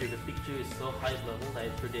Pikachu, because Pikachu is so high level that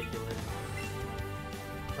it's ridiculous.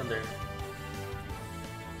 Thunder.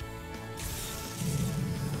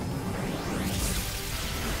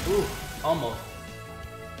 Ooh, almost.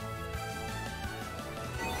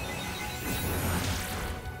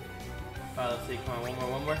 Alright, let's see, come on,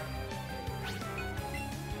 one more.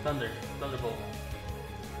 Thunderbolt.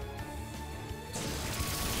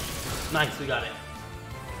 Nice, we got it.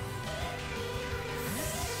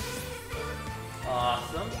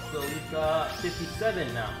 Awesome, so we've got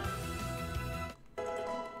 57 now.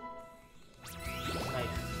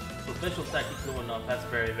 Nice. So special stack keeps going up, that's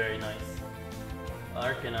very, very nice.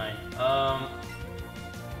 Arcanine.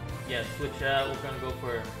 Yeah, switch out, we're gonna go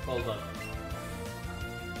for Golduck.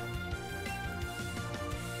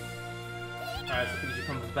 Alright, so Pikachu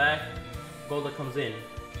comes back, Golduck comes in.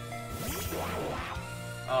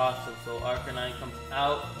 Awesome, so Arcanine comes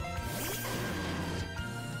out.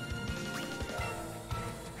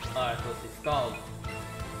 Alright, so let's see, Scald.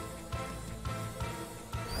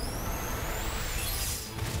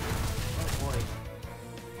 Oh boy.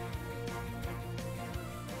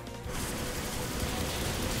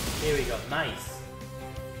 Here we go, nice.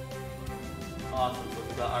 Awesome, so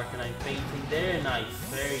we got Arcanine fainting there, nice,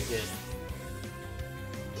 very good.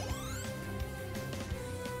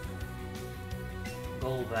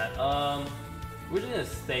 Golbat. We're just gonna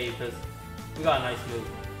stay because we got a nice move.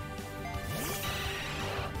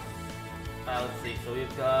 Let's see, so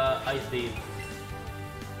we've got Ice Beam.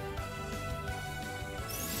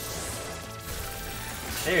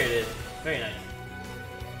 There it is. Very nice.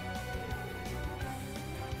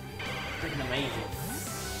 Freaking amazing.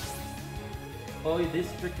 Oh, this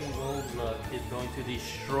freaking gold luck is going to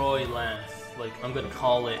destroy Lance. Like, I'm gonna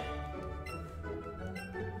call it.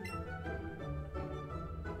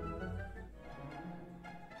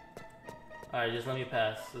 Alright, just let me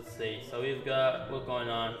pass. Let's see. So we've got what's going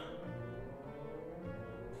on.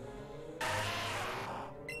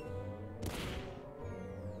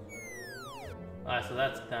 Alright, so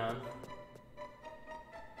that's down.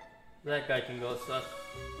 That guy can go suck.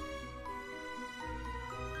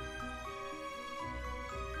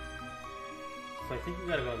 So I think we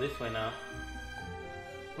gotta go this way now.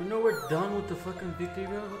 Oh no, we're done with the fucking victory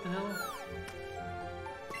road? What the hell?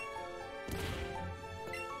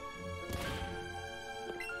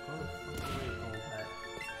 How the fuck are we going back?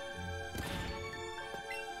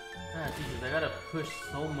 God, Jesus, I gotta push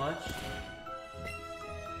so much.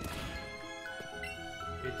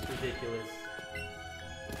 It's ridiculous.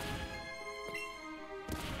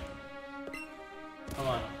 Come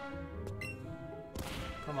on.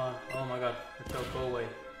 Come on. Oh my god. Joe, go away.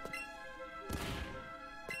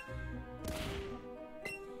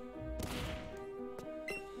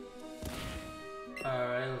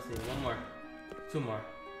 Alright, let's see. One more. Two more.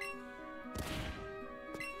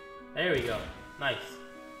 There we go. Nice.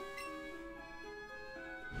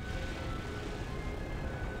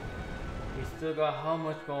 We still got how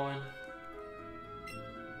much going?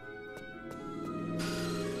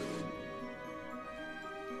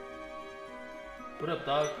 What up,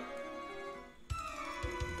 dog?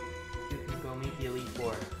 You can go meet the Elite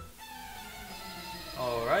Four.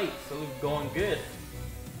 Alright, so we're going good.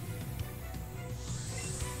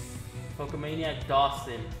 Pokemaniac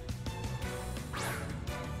Dawson.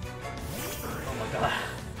 Oh my god.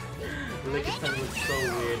 Lickitung looks so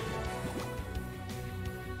weird.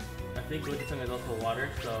 I think Lickitung is also water,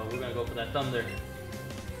 so we're gonna go for that Thunder.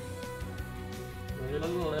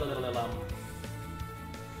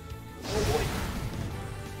 Oh boy.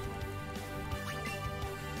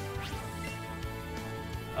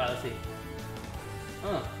 Alright, let's see.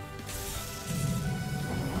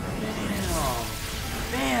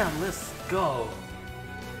 Bam! Let's go!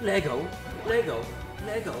 Lego! Lego!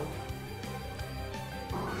 Lego!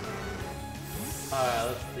 Alright,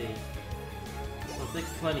 let's see. So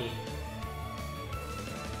 620.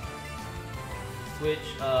 Switch,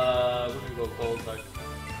 we're gonna go gold dark.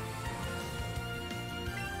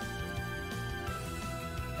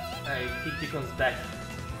 Alright, Pikachu comes back.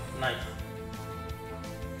 Nice.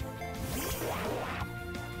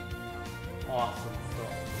 Awesome. So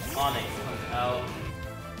Onyx comes out.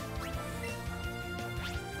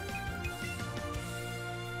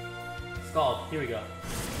 Scald, here we go.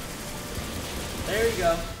 There we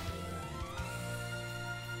go.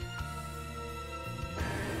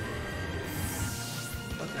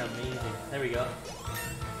 Fucking amazing. There we go.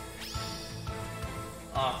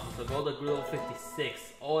 Awesome, so Golden Grill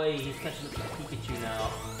 56. Oi, he's catching up to Pikachu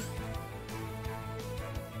now.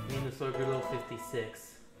 Venusaur Grill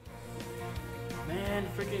 56. Man,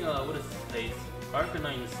 freaking, what is his face?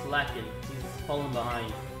 Arcanine is slacking. He's falling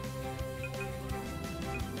behind.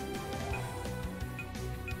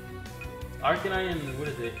 Arcanine and, what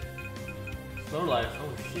is it? Snorlax,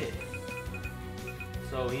 oh shit.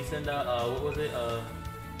 So he sent out, what was it?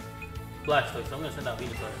 Blastoise, so I'm gonna send out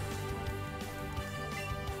Venusaur.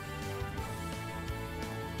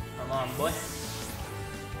 Come on, boy.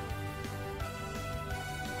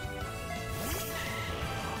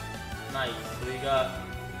 Nice, so we got...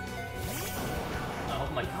 Oh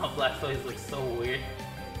my god, Blastoise looks so weird.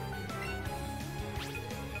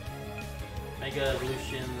 Mega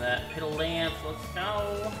Evolution, that Petal Lance, let's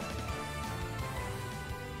go!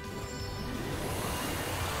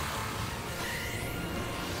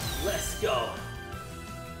 Let's go!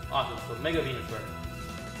 Awesome, so Mega Venusaur.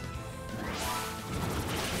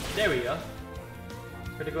 There we go.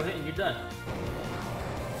 Critical hit and you're done.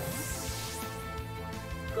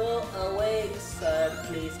 Go away, sir,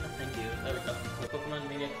 please. Oh, thank you. There we go. So Pokemon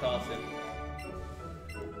Maniac Dawson.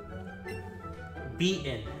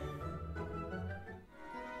 Beaten.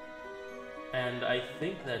 And I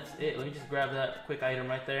think that's it. Let me just grab that quick item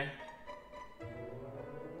right there.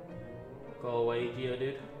 Go away,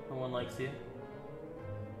 Geodude. No one likes you.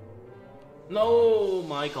 No,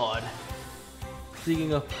 my god.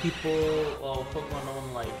 Speaking of people, well, Pokemon no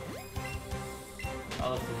one like.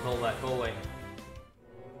 Oh, let's control that. Go away.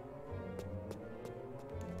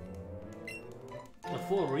 A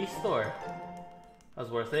full restore. That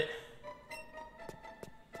was worth it.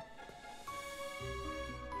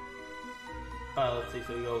 Let's see,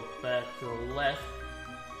 so we go back to the left.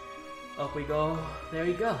 Up we go. There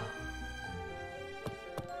you go.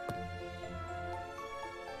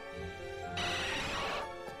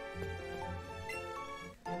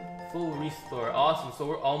 Full restore. Awesome, so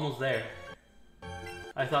we're almost there.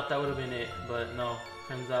 I thought that would have been it, but no.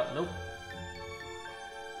 Turns out, nope.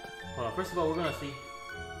 Hold on, first of all, we're gonna see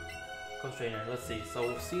Coach Trainer. Let's see.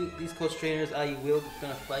 So, see these Coach Trainers I will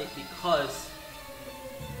gonna fight because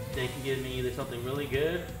they can give me either something really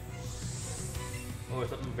good or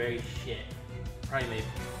something very shit. Primate.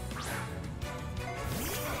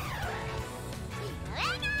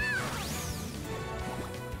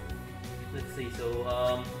 Let's see,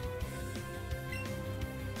 so,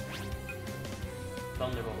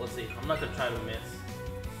 Thunderbolt, let's see. I'm not gonna try to miss.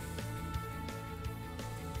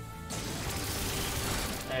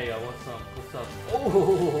 There you go, what's up? What's up?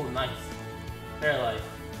 Oh, nice. Paralyzed.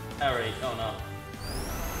 Outrage, oh no.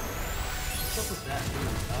 What's up with that?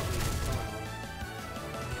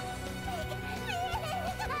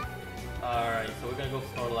 Alright, so we're gonna go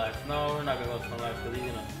Snorlax. No, we're not gonna go Snorlax because he's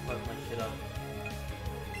gonna fuck my shit up.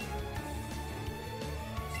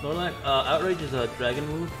 Snorlax, Outrage is a dragon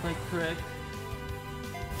move, like correct?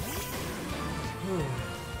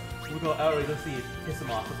 We go Outrage, let's see, piss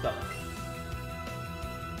him off, let's go.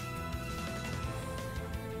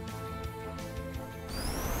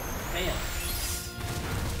 Bam!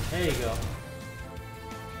 There you go.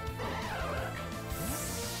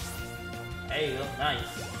 There you go,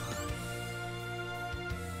 nice.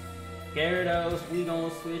 Gyarados, we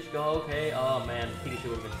gonna switch, go, okay. Oh man, Pikachu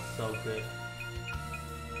would've been so good.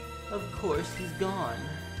 Of course, he's gone.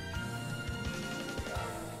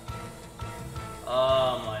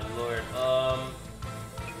 Oh my lord.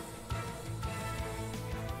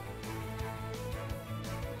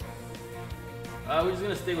 We're just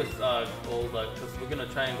gonna stay with Gold because we're gonna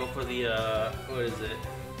try and go for the what is it?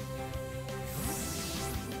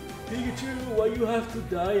 Pikachu, why you have to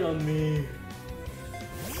die on me?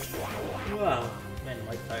 Wow, man, I'm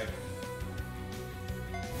like tired.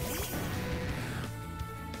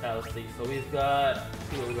 Let's see. So we've got. Let's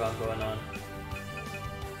see what we got going on.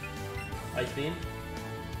 Ice Beam.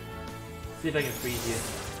 See if I can freeze you.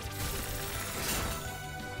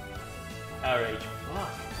 Outrage.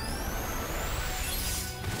 Fuck.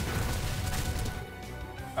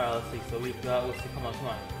 Alright, let's see. So we've got. Let's see. Come on, come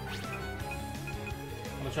on.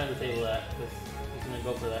 I'm gonna try to disable that because he's gonna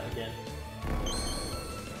go for that again.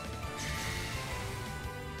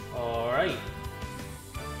 Alright.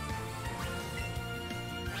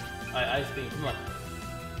 Alright, Ice Beam, come on.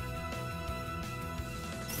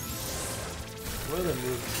 What other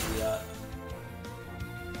moves do we got?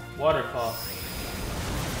 Waterfall.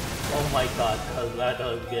 Oh my god, that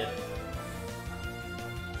was good.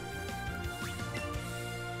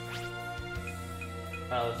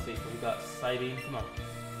 Alright, let's see, so we got Psybeam, come on.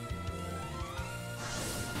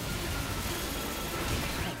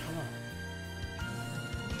 Come on.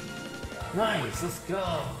 Nice, let's go.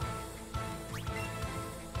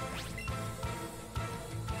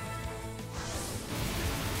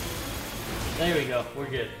 There we go, we're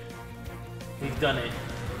good. We've done it.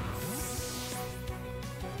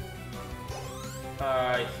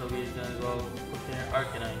 Alright, so we're just gonna go push in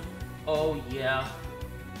Arcanine. Oh yeah.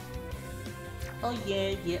 Oh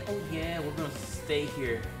yeah, yeah, oh yeah. We're gonna stay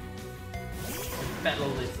here and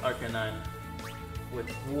battle this Arcanine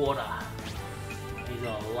with water. He's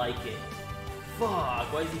gonna like it.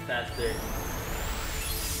 Fuck, why is he faster?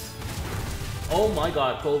 Oh my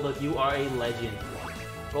god, Golduck, you are a legend.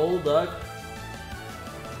 Golduck.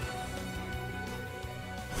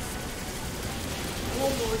 Oh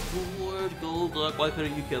my lord, Golduck, why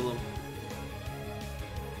couldn't you kill him?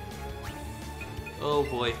 Oh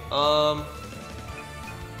boy,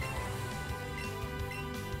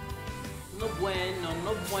 no bueno,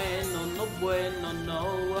 no bueno, no bueno,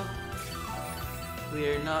 no. We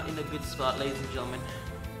are not in a good spot, ladies and gentlemen.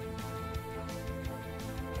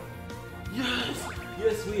 Yes!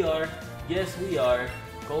 Yes we are. Yes we are.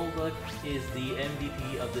 Golduck is the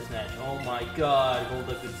MVP of this match. Oh my god,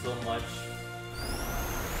 Golduck did so much.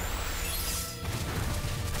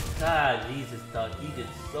 God, Jesus, Doug, he did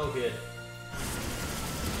so good.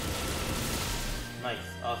 Nice,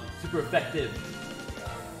 awesome, super effective.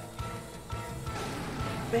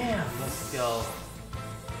 Bam, let's go.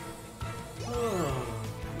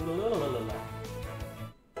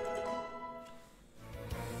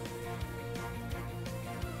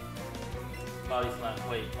 Body slam,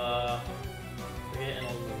 wait, forget an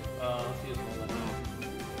old move. Let's see what's going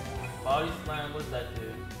on. Body slam, what does that do?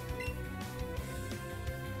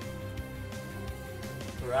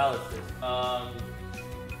 Paralysis.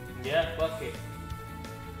 Yeah, fuck it.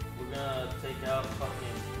 We're gonna take out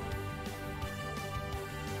fucking.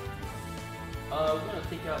 We're gonna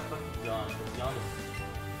take out fucking John, because John is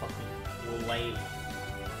fucking lame.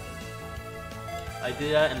 I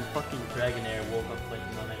did that and fucking Dragonair woke up like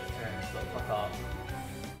in the next turn, so fuck off.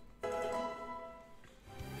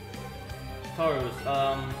 Tauros,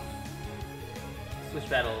 switch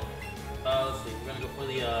battle. Let's see, we're gonna go for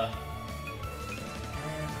the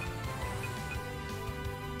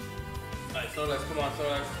Alright, Snorlax, come on,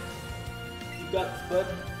 Snorlax. You got this, bud.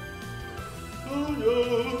 Oh no!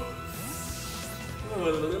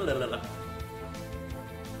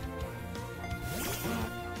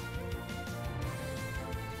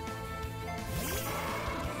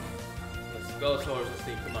 Let's go, Taurus, let's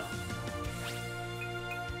see, come on.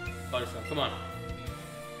 Butterstone, come on.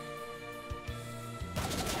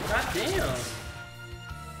 God damn!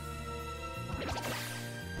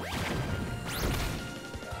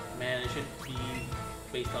 Man, it should be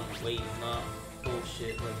based on weight, not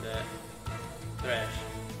bullshit like that. Thrash.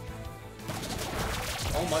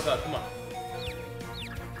 Oh my god, come on.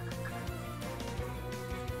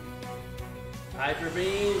 Hyper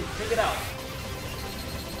Beam, take it out.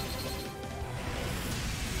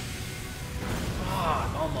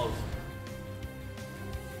 Ah, almost.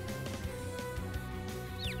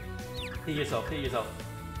 Hit yourself, hit yourself.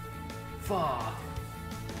 Fuck.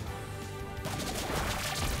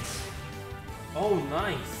 Oh,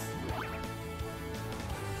 nice.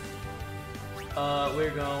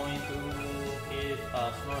 We're going to give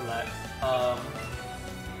Snorlax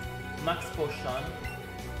Max Potion,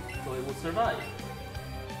 so it will survive.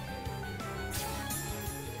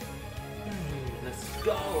 Let's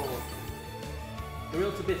go.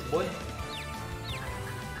 Real to bits, boy.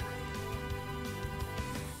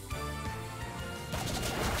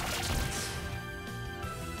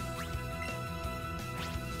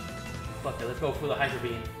 Fuck it, let's go for the Hyper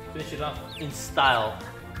Beam. Finish it off in style.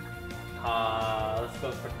 Let's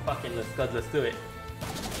go for fucking let's do it.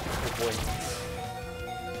 Oh boy.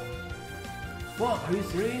 What? Are you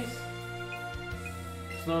serious?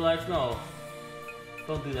 Snorlax, no.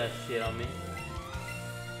 Don't do that shit on me.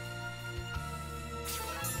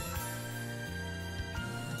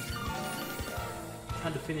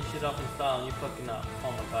 Trying to finish it off in style and you fucking up.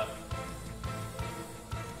 Oh my god.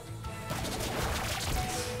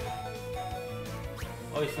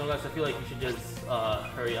 Oh, Snorlax, I feel like you should just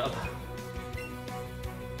hurry up.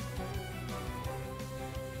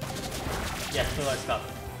 Yeah, Snorlax got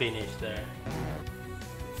finished there.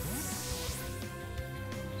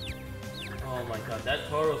 Oh my god, that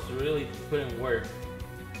Tauros really put in work.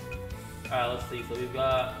 Alright, let's see. So we've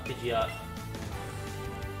got Pidgeot.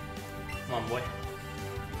 Come on, boy.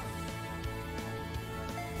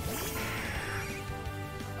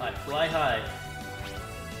 Alright, fly high.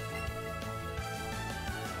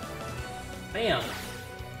 Bam!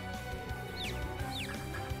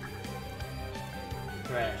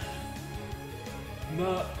 Crash.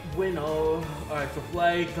 Not bueno. Alright, so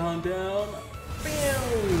fly, calm down.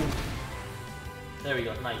 Bam! There we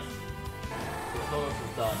go, nice. The Tauros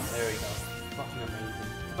is done. There we go. Fucking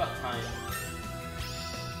amazing. It's about time.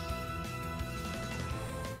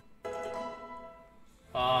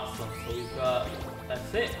 Awesome. So we've got.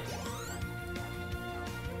 That's it.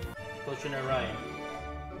 Potion and Ryan.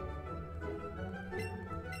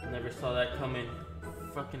 Never saw that coming.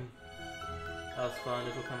 Fucking. That was fun.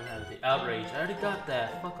 This will come in handy. Outrage. I already got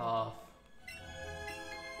that. Fuck off.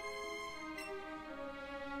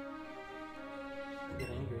 Get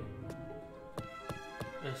angry.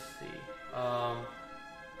 Let's see.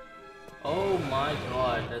 Oh my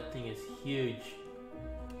god, that thing is huge.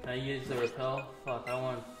 Can I use the repel? Fuck, I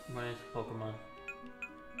want my next Pokemon.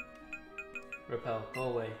 Repel, go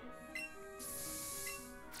away.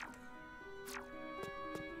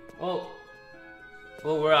 Well,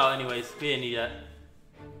 we're out anyways. We didn't need that.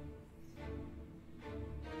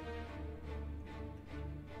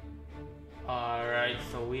 Alright,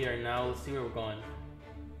 so we are now, let's see where we're going.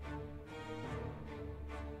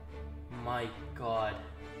 My god.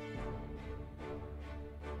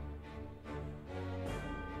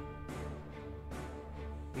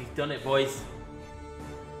 We've done it, boys.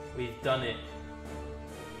 We've done it.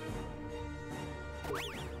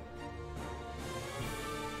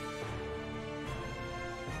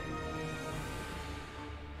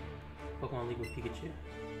 Pokemon League with Pikachu.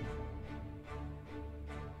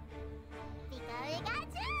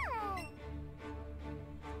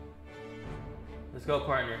 Let's go,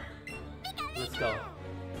 partner. Let's go.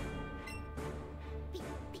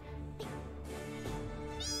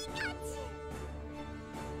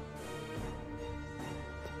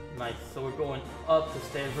 Nice, so we're going up the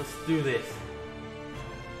stairs. Let's do this.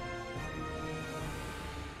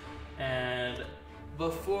 And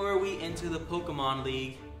before we enter the Pokemon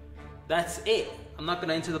League, that's it. I'm not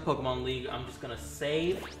gonna enter the Pokemon League. I'm just gonna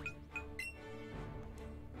save.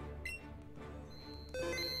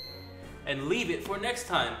 and leave it for next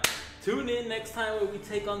time. Tune in next time where we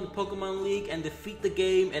take on the Pokemon League and defeat the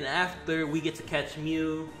game, and after we get to catch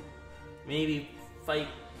Mew, maybe fight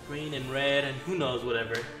Green and Red, and who knows,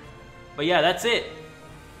 whatever. But yeah, that's it.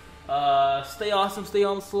 Stay awesome, stay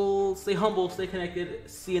on soul, stay humble, stay connected.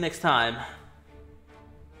 See you next time.